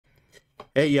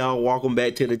Hey y'all, welcome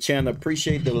back to the channel.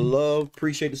 Appreciate the love,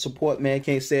 appreciate the support, man.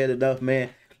 Can't say it enough, man.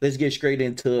 Let's get straight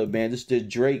into it, man. This is the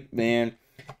Drake, man.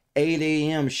 8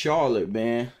 a.m. Charlotte,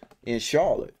 man. In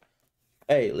Charlotte.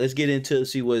 Hey, let's get into it,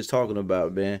 see what it's talking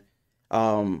about, man.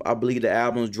 I believe the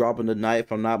album's dropping tonight,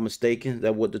 if I'm not mistaken.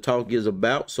 That's what the talk is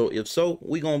about. So if so,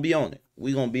 we gonna be on it.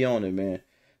 We gonna be on it, man.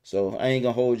 So I ain't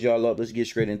gonna hold y'all up. Let's get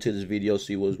straight into this video,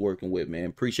 see what it's working with, man.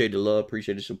 Appreciate the love,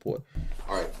 appreciate the support.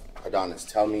 All right, Adonis,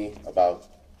 tell me about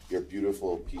your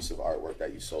beautiful piece of artwork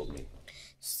that you sold me.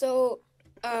 So,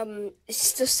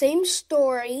 it's the same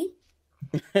story.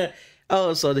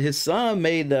 Oh, so his son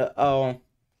made the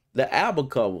album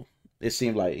cover. It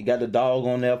seemed like he got the dog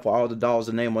on there for all the dogs.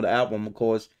 The name of the album, of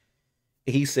course.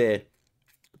 He said,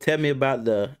 "Tell me about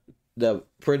the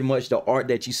pretty much the art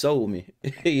that you sold me."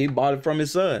 He bought it from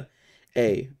his son.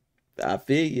 Hey, I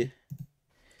feel you.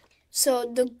 So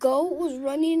the goat was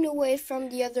running away from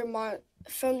the other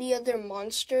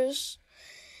monsters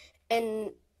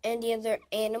and the other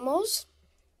animals,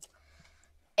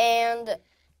 and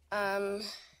a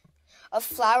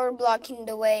flower blocking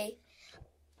the way.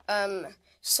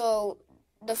 So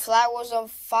the flower was on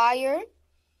fire.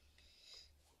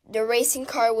 The racing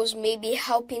car was maybe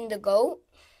helping the goat,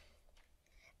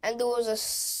 and there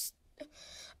was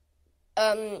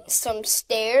some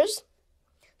stairs,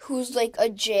 who's like a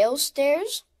jail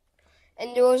stairs,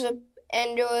 and there was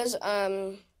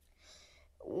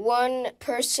one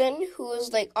person who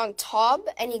was like on top,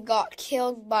 and he got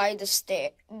killed by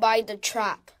the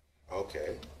trap.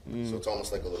 Okay, so it's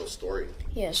almost like a little story.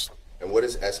 Yes. And what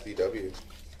is SBW?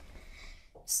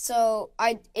 So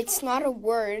it's not a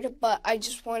word, but I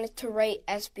just wanted to write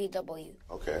SBW.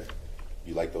 Okay,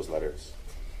 you like those letters?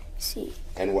 See.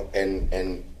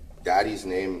 And Daddy's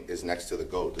name is next to the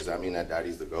goat. Does that mean that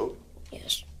Daddy's the goat?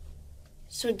 Yes.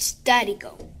 So it's Daddy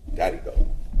Goat. Daddy Goat.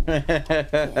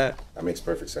 That makes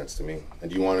perfect sense to me. And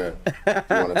do you wanna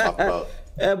talk about?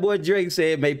 That boy Drake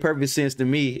said it made perfect sense to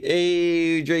me.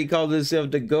 Hey, Drake called himself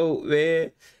the GOAT,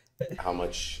 man. How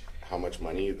much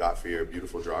money you got for your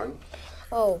beautiful drawing?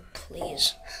 Oh,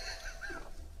 please.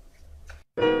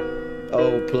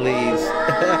 Oh, please.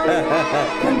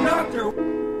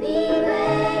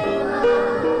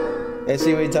 Let's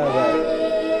see what he talking about.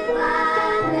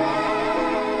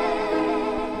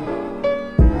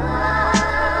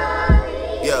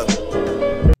 Yeah.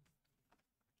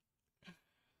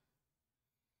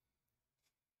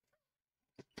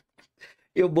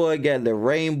 Your boy got the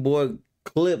rainbow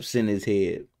clips in his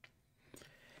head.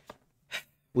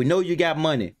 We know you got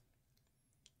money.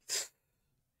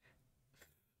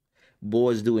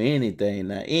 Boys do anything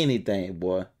now. Anything,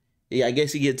 boy. Yeah, I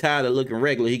guess he get tired of looking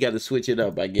regular. He got to switch it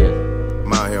up, I guess.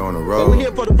 I'm out here on the road. But we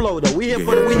here for the flow, though. We here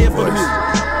for the music.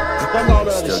 Fuck all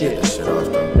the other shit.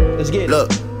 Let's get it. Look.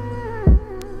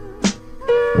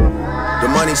 The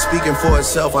money speaking for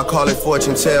itself, I call it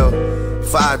fortune tell.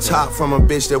 5 top from a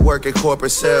bitch that work at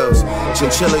corporate sales.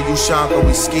 Chinchilla, Ushanka,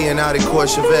 we skiing out at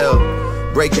Courchevel.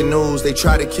 Breaking news, they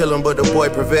try to kill him, but the boy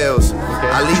prevails.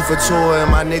 I leave for tour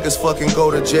and my niggas fucking go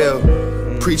to jail.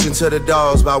 Preaching to the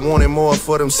dogs by wanting more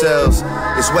for themselves.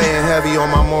 It's weighing heavy on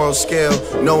my moral scale.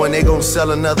 Knowing they gon'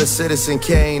 sell another Citizen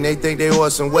Kane, they think they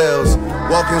Orson Welles.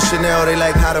 Walking Chanel, they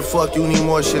like, how the fuck you need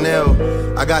more Chanel?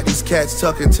 I got these cats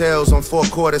tucking tails on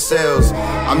 4-quarter sales.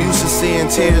 I'm used to seeing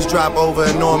tears drop over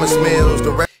enormous meals.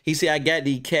 He said, I got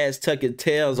these cats tucking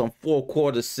tails on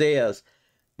 4-quarter sales.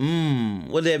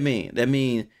 What that mean? That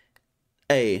mean,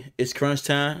 hey, it's crunch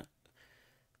time.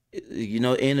 You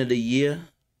know, end of the year.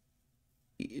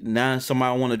 Now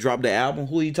somebody want to drop the album.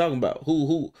 Who are you talking about?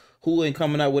 Who ain't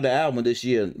coming out with an album this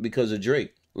year because of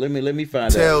Drake? Let me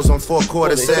find tails out. On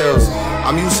 4-quarter sales.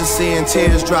 I'm used to seeing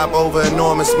tears drop over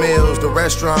enormous meals. The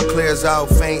restaurant clears out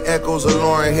faint echoes of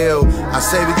Lauryn Hill. I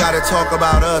say we gotta talk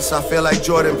about us. I feel like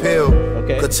Jordan Peele.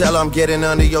 Okay. Could tell I'm getting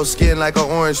under your skin like an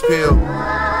orange peel.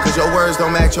 Cause your words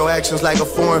don't match your actions like a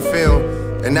foreign film.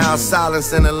 And now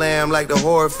silence in the lamb like the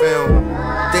horror film.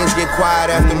 Things get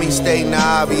quiet after me stating the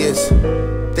obvious.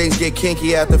 Things get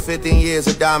kinky after 15 years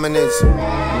of dominance.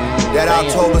 That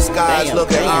October skies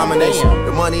looking ominous.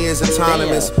 The money is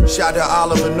autonomous. Shout to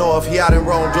Oliver North, he out in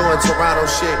Rome doing Toronto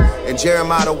shit. And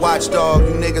Jeremiah the watchdog,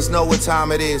 you niggas know what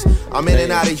time it is. I'm in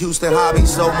and out of Houston hobby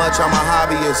so much I'm a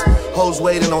hobbyist. Hoes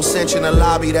waiting on cinch in the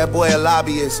lobby, that boy a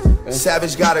lobbyist.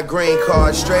 Savage got a green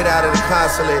card straight out of the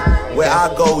consulate. Where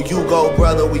I go, you go,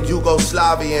 brother, we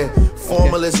Yugoslavian.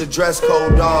 Formal is a dress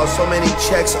code, dawg. So many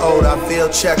checks owed, I feel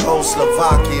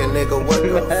Czechoslovakia, nigga. What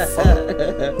the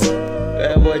fuck?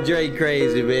 That boy Drake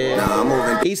crazy, man. Nah, I'm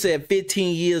moving. He said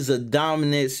 15 years of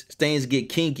dominance, things get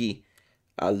kinky.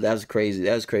 That's crazy.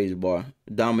 That's crazy, boy.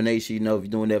 Domination, you know, if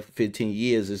you're doing that for 15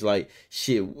 years, it's like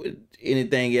shit.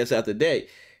 Anything else after that,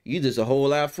 you just a whole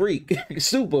lot freak.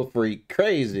 Super freak.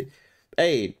 Crazy.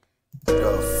 Hey.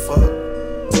 The fuck?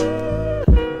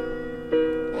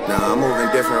 Nah, I'm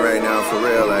moving different right now, for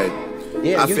real. Like,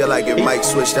 yeah, I feel like if Mike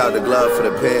switched out the glove for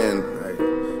the pen, like,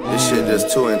 this shit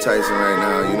just too enticing right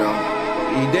now, you know?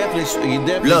 You definitely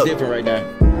different right now.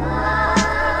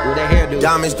 What that hair do?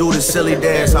 Diamonds do the silly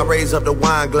dance. I raise up the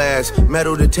wine glass.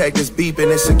 Metal detectors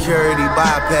beeping and security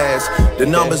bypass. The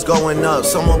numbers going up.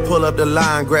 Someone pull up the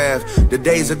line graph. The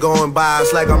days are going by.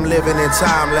 It's like I'm living in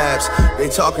time lapse. They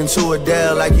talking to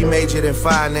Adele like he majored in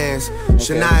finance.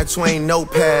 Shania Twain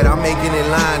notepad. I'm making it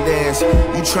line dance.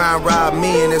 You try and rob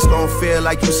me and it's gonna feel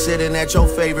like you sitting at your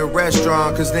favorite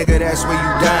restaurant. Cause nigga, that's where you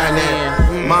dine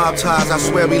at. Mob ties, I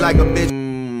swear we like a bitch.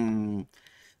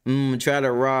 Try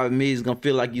to rob me is gonna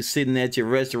feel like you sitting at your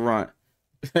restaurant.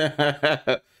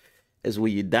 That's where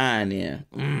you dine in.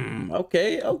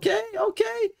 Okay.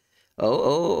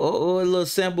 Oh, a little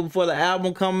sample before the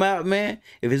album come out, man.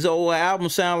 If his old album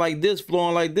sound like this,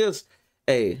 flowing like this,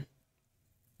 hey,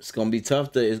 it's gonna be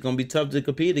tough to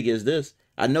compete against this.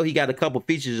 I know he got a couple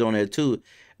features on there too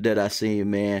that I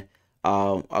seen, man.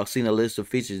 I've seen a list of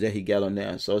features that he got on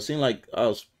there, so it seemed like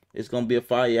it's gonna be a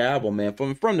fire album, man.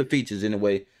 From the features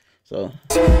anyway. So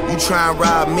you try and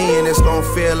rob me and it's gonna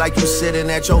feel like you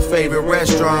sitting at your favorite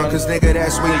restaurant. Cause nigga,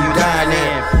 that's where you dine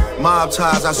at. Mob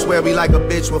ties, I swear we like a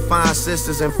bitch with fine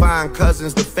sisters and fine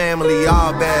cousins. The family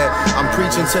all bad. I'm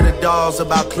preaching to the dolls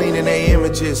about cleaning their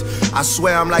images. I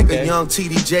swear I'm like a young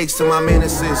TD Jakes to my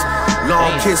menaces.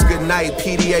 Long kiss goodnight,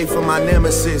 PDA for my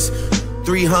nemesis.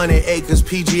 300 acres,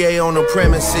 PGA on the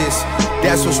premises.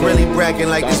 That's what's really bragging,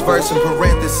 like this verse in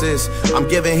parenthesis. I'm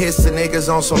giving hits to niggas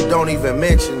on some don't even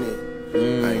mention it.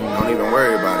 Like, don't even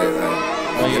worry about it.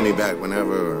 Like, give me back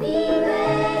whenever.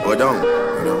 Or don't,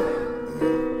 you know.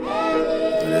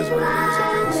 It is what it is, I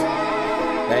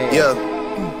guess. Yeah.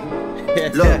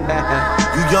 Look,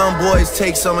 you young boys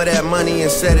take some of that money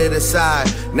and set it aside.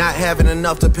 Not having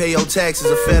enough to pay your taxes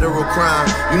a federal crime.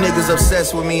 You niggas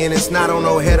obsessed with me and it's not on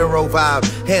no hetero vibe.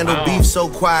 Handle beef so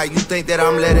quiet, you think that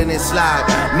I'm letting it slide.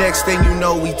 Next thing you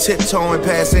know, we tiptoeing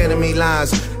past enemy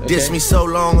lines. Diss me so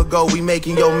long ago, we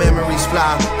making your memories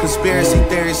fly. Conspiracy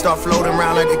theories start floating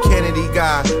around like the Kennedy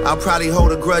guy. I'll probably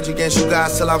hold a grudge against you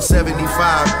guys till I'm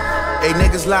 75. Hey,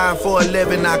 niggas lying for a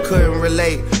living, I couldn't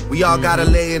relate. We all gotta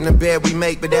lay in the bed we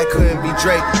make, but that couldn't be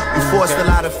Drake. You forced a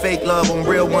lot of fake love when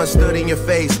real ones stood in your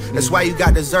face. That's why you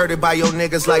got deserted by your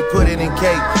niggas like pudding and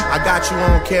cake. I got you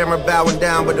on camera bowing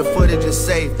down, but the footage is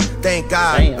safe. Thank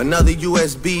God, another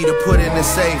USB to put in the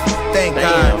safe. Thank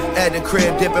God, at the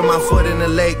crib dipping my foot in the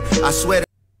lake. I swear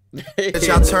that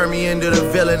y'all turned me into the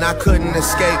villain, I couldn't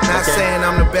escape. Not saying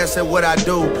I'm the best at what I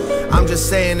do, I'm just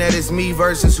saying that it's me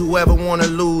versus whoever wanna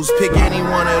lose. Pick any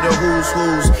one of the who's.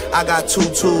 I got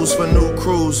 2 tools for new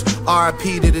crews.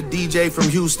 RIP to the DJ from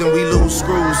Houston, we lose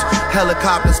screws.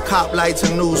 Helicopters, cop lights,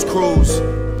 and news crews.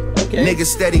 Niggas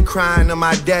steady crying to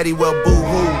my daddy, well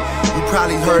boo-hoo. You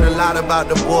probably heard a lot about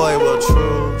the boy, well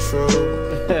true.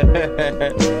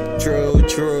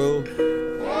 True.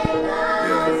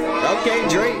 Okay,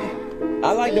 Drake.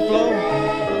 I like the flow.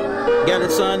 Got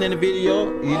his son in the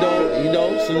video. You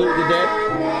know, salute to that.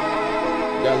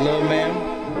 Got love,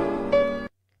 man.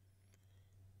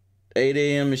 8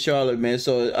 a.m. in Charlotte, man.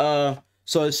 So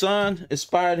his son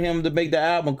inspired him to make the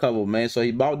album cover, man. So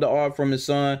he bought the art from his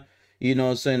son. You know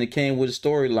what I'm saying? It came with a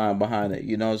storyline behind it.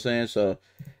 You know what I'm saying? So,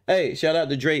 hey, shout out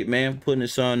to Drake, man. Putting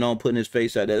his son on, putting his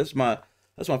face out there. That's my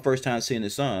first time seeing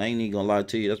his son. I ain't even gonna lie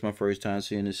to you. That's my first time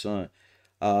seeing his son.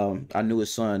 I knew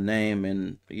his son's name,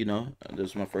 and you know, this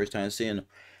was my first time seeing him.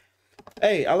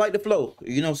 Hey, I like the flow.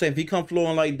 You know what I'm saying? If he come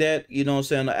flowing like that, you know what I'm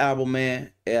saying, the album, man,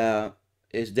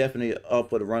 it's definitely up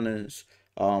for the runnings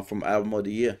from album of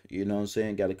the year. You know what I'm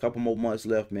saying? Got a couple more months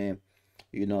left, man.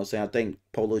 You know what I'm saying? I think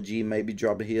Polo G may be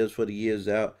dropping his for the years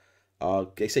out.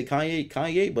 They say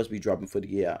Kanye must be dropping for the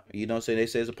year out. You know what I'm saying? They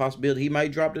say it's a possibility he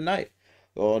might drop tonight.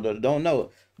 Or don't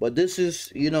know. But this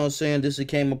is, you know what I'm saying, this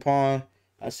came upon,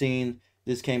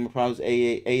 this came upon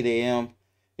 8 a.m.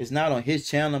 It's not on his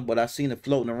channel, but I seen it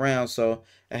floating around, so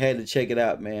I had to check it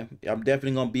out, man. I'm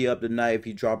definitely going to be up tonight if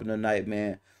he dropping tonight,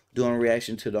 man. Doing a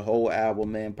reaction to the whole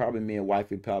album, man. Probably me and wife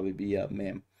would probably be up,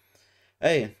 man.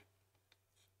 Hey,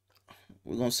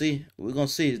 we're going to see. We're going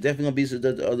to see. It's definitely going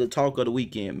to be the talk of the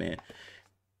weekend, man.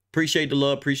 Appreciate the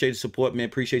love. Appreciate the support, man.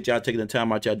 Appreciate y'all taking the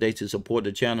time out your day to support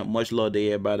the channel. Much love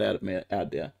to everybody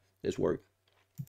out there. Let's work.